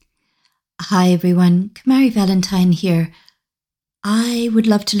Hi everyone, Kamari Valentine here. I would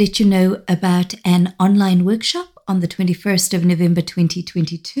love to let you know about an online workshop on the 21st of November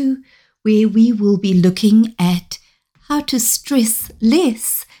 2022, where we will be looking at how to stress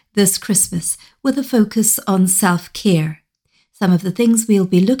less this Christmas with a focus on self-care. Some of the things we'll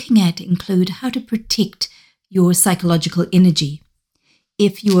be looking at include how to protect your psychological energy.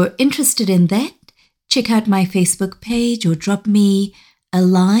 If you're interested in that, check out my Facebook page or drop me a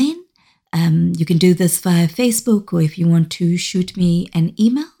line. You can do this via Facebook, or if you want to shoot me an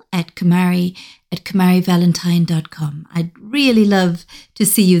email at kamari@kamarivalentine.com. I'd really love to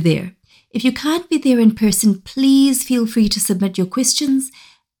see you there. If you can't be there in person, please feel free to submit your questions,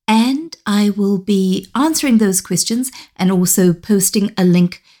 and I will be answering those questions and also posting a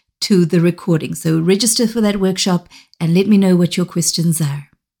link to the recording. So register for that workshop and let me know what your questions are.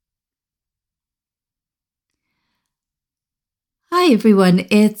 Hi everyone,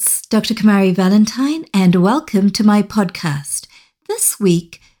 it's Dr. Kamari Valentine and welcome to my podcast. This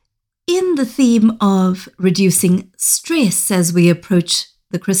week, in the theme of reducing stress as we approach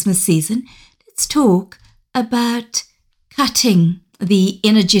the Christmas season, let's talk about cutting the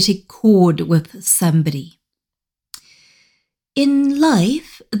energetic cord with somebody. In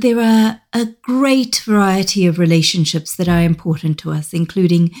life, there are a great variety of relationships that are important to us,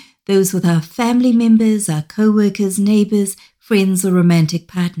 including those with our family members, our co-workers, neighbors, friends, or romantic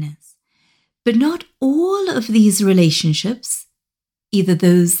partners. But not all of these relationships, either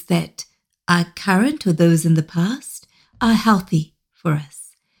those that are current or those in the past, are healthy for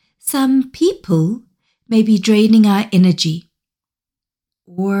us. Some people may be draining our energy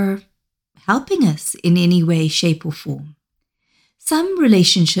or helping us in any way, shape, or form. Some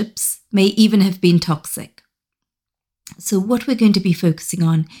relationships may even have been toxic. So what we're going to be focusing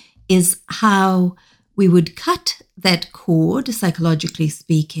on is how we would cut that cord, psychologically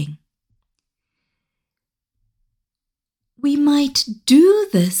speaking. We might do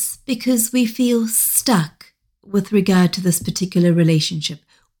this because we feel stuck with regard to this particular relationship,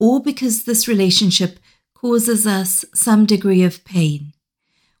 or because this relationship causes us some degree of pain.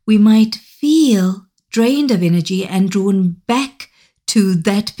 We might feel drained of energy and drawn back to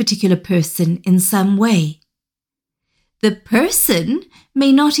that particular person in some way. The person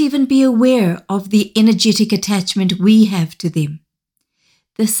may not even be aware of the energetic attachment we have to them.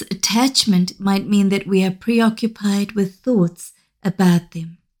 This attachment might mean that we are preoccupied with thoughts about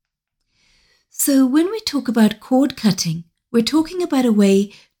them. So when we talk about cord cutting, we're talking about a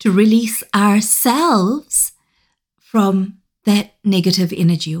way to release ourselves from that negative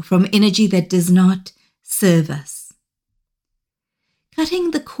energy, or from energy that does not serve us. Cutting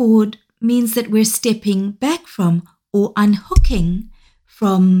the cord means that we're stepping back from or unhooking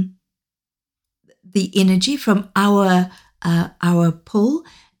from the energy, from our pull.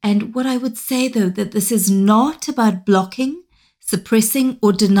 And what I would say, though, that this is not about blocking, suppressing,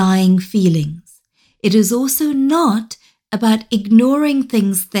 or denying feelings. It is also not about ignoring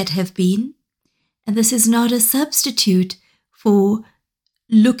things that have been, and this is not a substitute for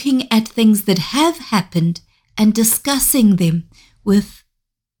looking at things that have happened and discussing them with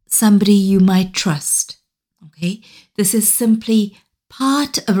somebody you might trust. Okay, this is simply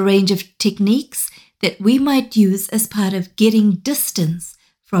part of a range of techniques that we might use as part of getting distance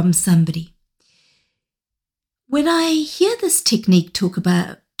from somebody. When I hear this technique talked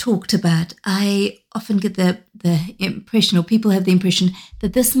about, I often get the impression, or people have the impression,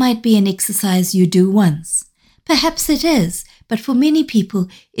 that this might be an exercise you do once. Perhaps it is, but for many people,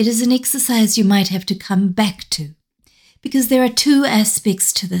 it is an exercise you might have to come back to. Because there are two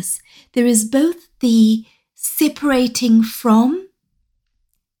aspects to this. There is both the separating from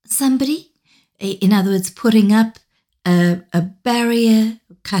somebody, in other words, putting up a barrier,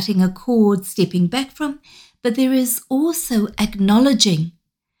 cutting a cord, stepping back from, but there is also acknowledging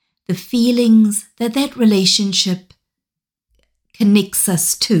the feelings that that relationship connects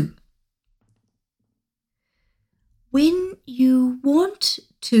us to. When you want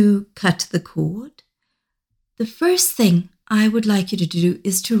to cut the cord, the first thing I would like you to do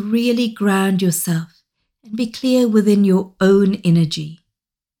is to really ground yourself and be clear within your own energy.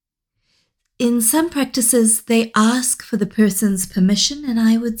 In some practices, they ask for the person's permission, and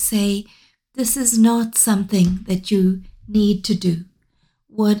I would say this is not something that you need to do.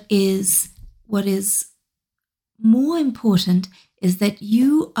 What is more important is that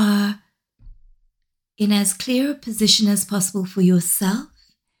you are in as clear a position as possible for yourself.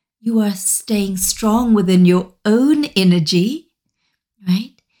 You are staying strong within your own energy,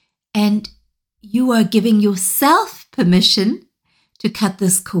 right? And you are giving yourself permission to cut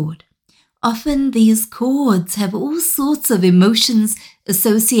this cord. Often these cords have all sorts of emotions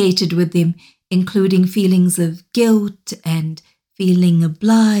associated with them, including feelings of guilt and feeling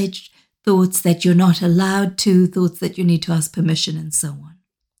obliged, thoughts that you're not allowed to, thoughts that you need to ask permission, and so on.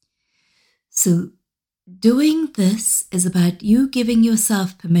 So doing this is about you giving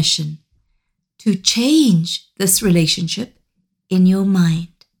yourself permission to change this relationship in your mind.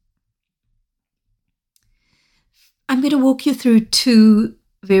 I'm going to walk you through 2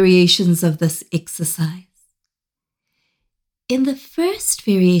 variations of this exercise. In the first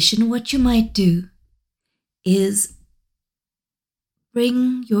variation, what you might do is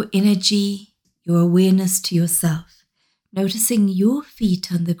bring your energy, your awareness to yourself, noticing your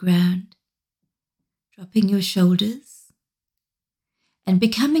feet on the ground, dropping your shoulders, and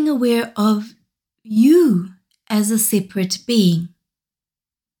becoming aware of you as a separate being.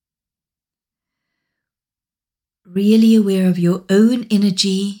 Really aware of your own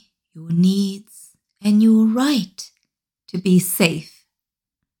energy, your needs, and your right to be safe.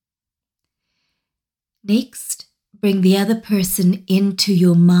 Next, bring the other person into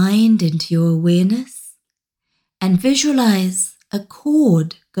your mind, into your awareness, and visualize a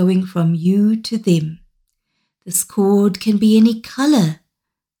cord going from you to them. This cord can be any color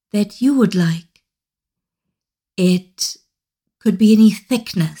that you would like. It could be any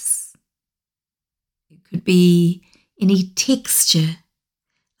thickness. It could be any texture,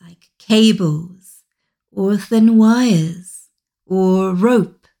 like cables or thin wires or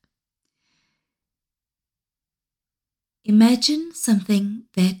rope. Imagine something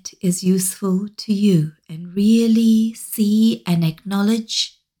that is useful to you and really see and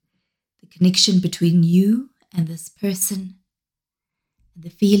acknowledge the connection between you and this person, and the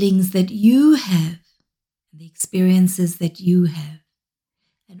feelings that you have, and the experiences that you have.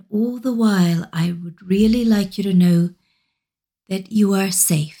 And all the while, I would really like you to know that you are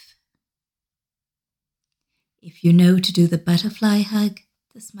safe. If you know to do the butterfly hug,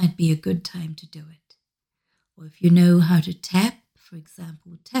 this might be a good time to do it. Or if you know how to tap, for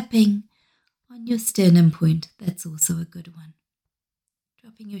example, tapping on your sternum point, that's also a good one.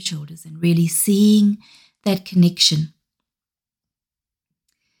 Dropping your shoulders and really seeing that connection.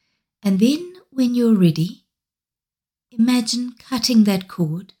 And then when you're ready, imagine cutting that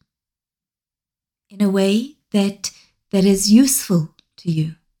cord in a way that is useful to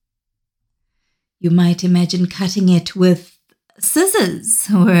you. You might imagine cutting it with scissors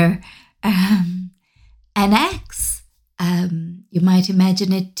or an axe. You might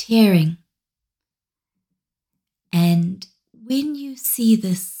imagine it tearing. And when you see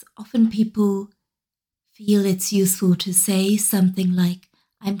this, often people feel it's useful to say something like,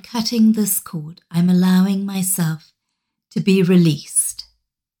 I'm cutting this cord. I'm allowing myself to be released.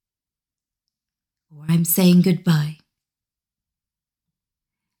 Or I'm saying goodbye.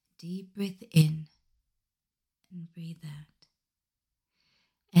 Deep breath in and breathe out.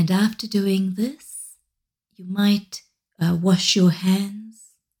 And after doing this, you might wash your hands.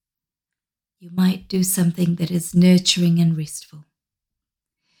 You might do something that is nurturing and restful.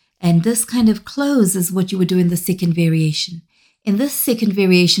 And this kind of close is what you would do in the second variation. In this second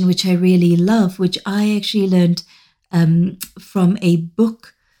variation, which I really love, which I actually learned from a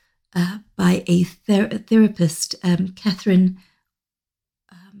book by a therapist, Catherine,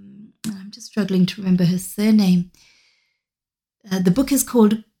 I'm just struggling to remember her surname. The book is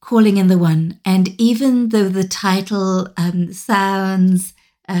called Calling in the One, and even though the title sounds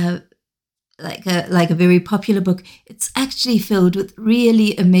like a very popular book, it's actually filled with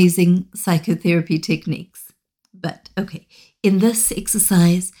really amazing psychotherapy techniques. But okay, in this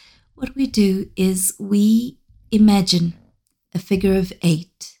exercise, what we do is we imagine a figure of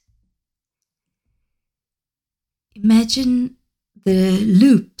 8. Imagine the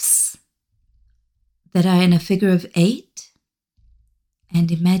loops that are in a figure of 8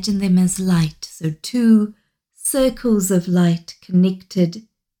 and imagine them as light. So 2 circles of light connected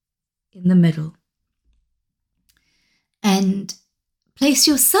in the middle. And place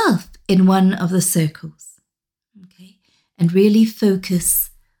yourself in one of the circles. Okay? And really focus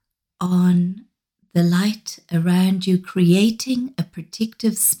on the light around you, creating a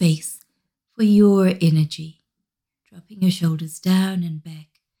protective space for your energy. Dropping your shoulders down and back,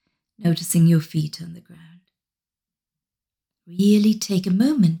 noticing your feet on the ground. Really take a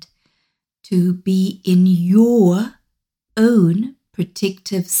moment to be in your own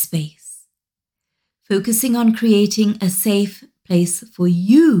protective space, focusing on creating a safe place for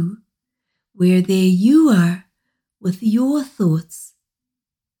you, where there you are with your thoughts,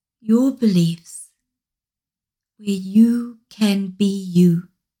 your beliefs, where you can be you.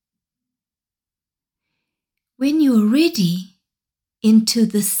 When you're ready, into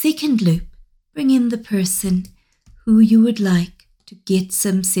the second loop, bring in the person who you would like to get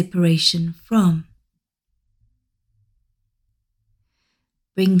some separation from.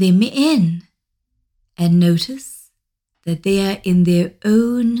 Bring them in and notice that they are in their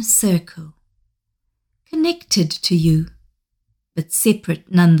own circle, connected to you, but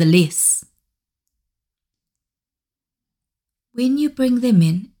separate nonetheless. When you bring them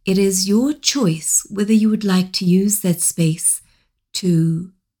in, it is your choice whether you would like to use that space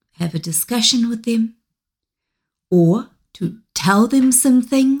to have a discussion with them or to tell them some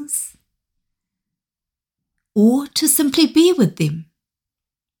things or to simply be with them.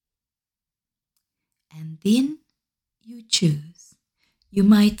 And then you choose. You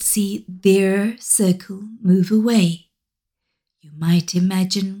might see their circle move away. You might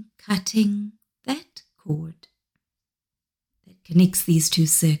imagine cutting that cord that connects these two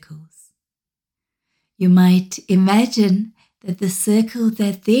circles. You might imagine that the circle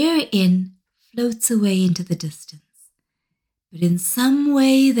that they're in floats away into the distance, but in some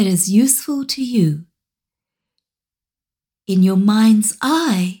way that is useful to you. In your mind's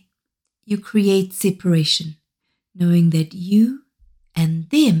eye, you create separation, knowing that you and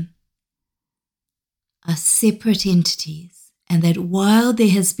them are separate entities, and that while there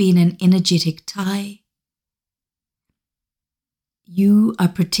has been an energetic tie, you are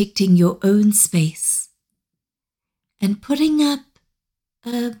protecting your own space and putting up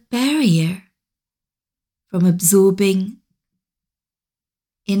a barrier from absorbing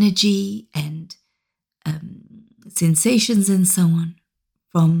energy and sensations and so on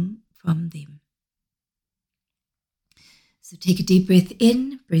from them. So take a deep breath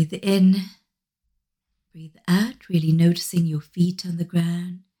in, breathe out, really noticing your feet on the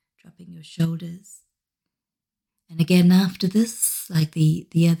ground, dropping your shoulders. And again, after this, like the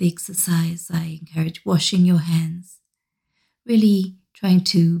other exercise, I encourage washing your hands, really trying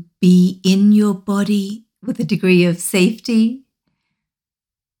to be in your body with a degree of safety.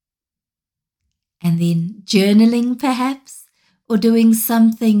 And then journaling perhaps, or doing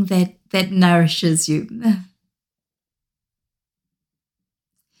something that nourishes you.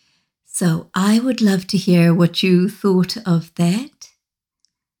 So I would love to hear what you thought of that.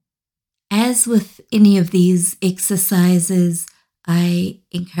 As with any of these exercises, I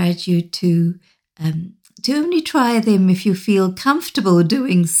encourage you to only try them if you feel comfortable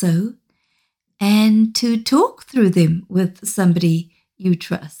doing so, and to talk through them with somebody you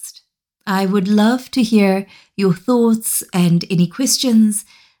trust. I would love to hear your thoughts and any questions.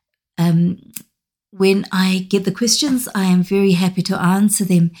 When I get the questions, I am very happy to answer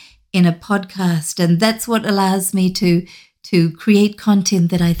them in a podcast, and that's what allows me to create content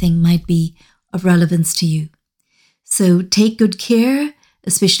that I think might be of relevance to you. So take good care,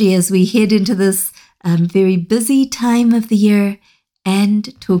 especially as we head into this very busy time of the year,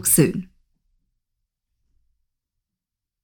 and talk soon.